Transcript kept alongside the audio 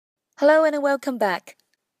Hello and welcome back.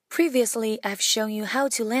 Previously, I've shown you how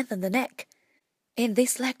to lengthen the neck. In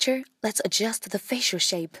this lecture, let's adjust the facial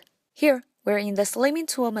shape. Here, we're in the slimming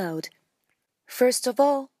tool mode. First of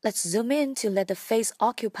all, let's zoom in to let the face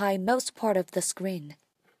occupy most part of the screen.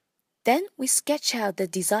 Then we sketch out the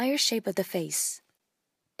desired shape of the face.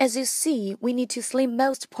 As you see, we need to slim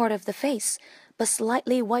most part of the face, but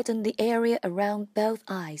slightly widen the area around both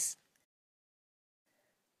eyes.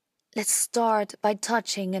 Let's start by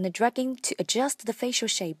touching and dragging to adjust the facial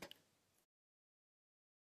shape.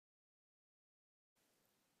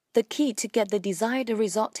 The key to get the desired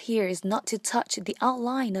result here is not to touch the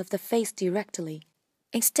outline of the face directly.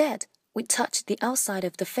 Instead, we touch the outside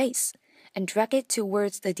of the face and drag it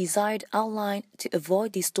towards the desired outline to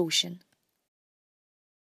avoid distortion.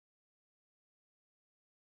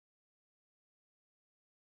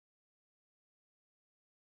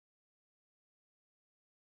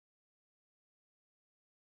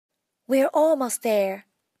 We're almost there.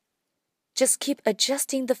 Just keep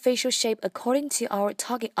adjusting the facial shape according to our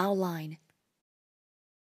target outline.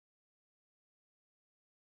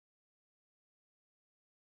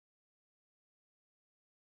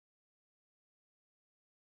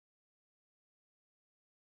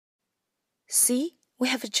 See, we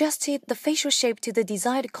have adjusted the facial shape to the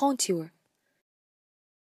desired contour.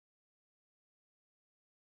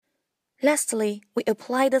 Lastly, we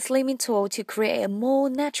apply the slimming tool to create a more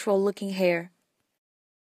natural-looking hair.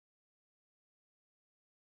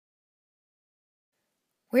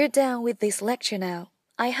 We're done with this lecture now.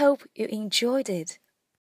 I hope you enjoyed it.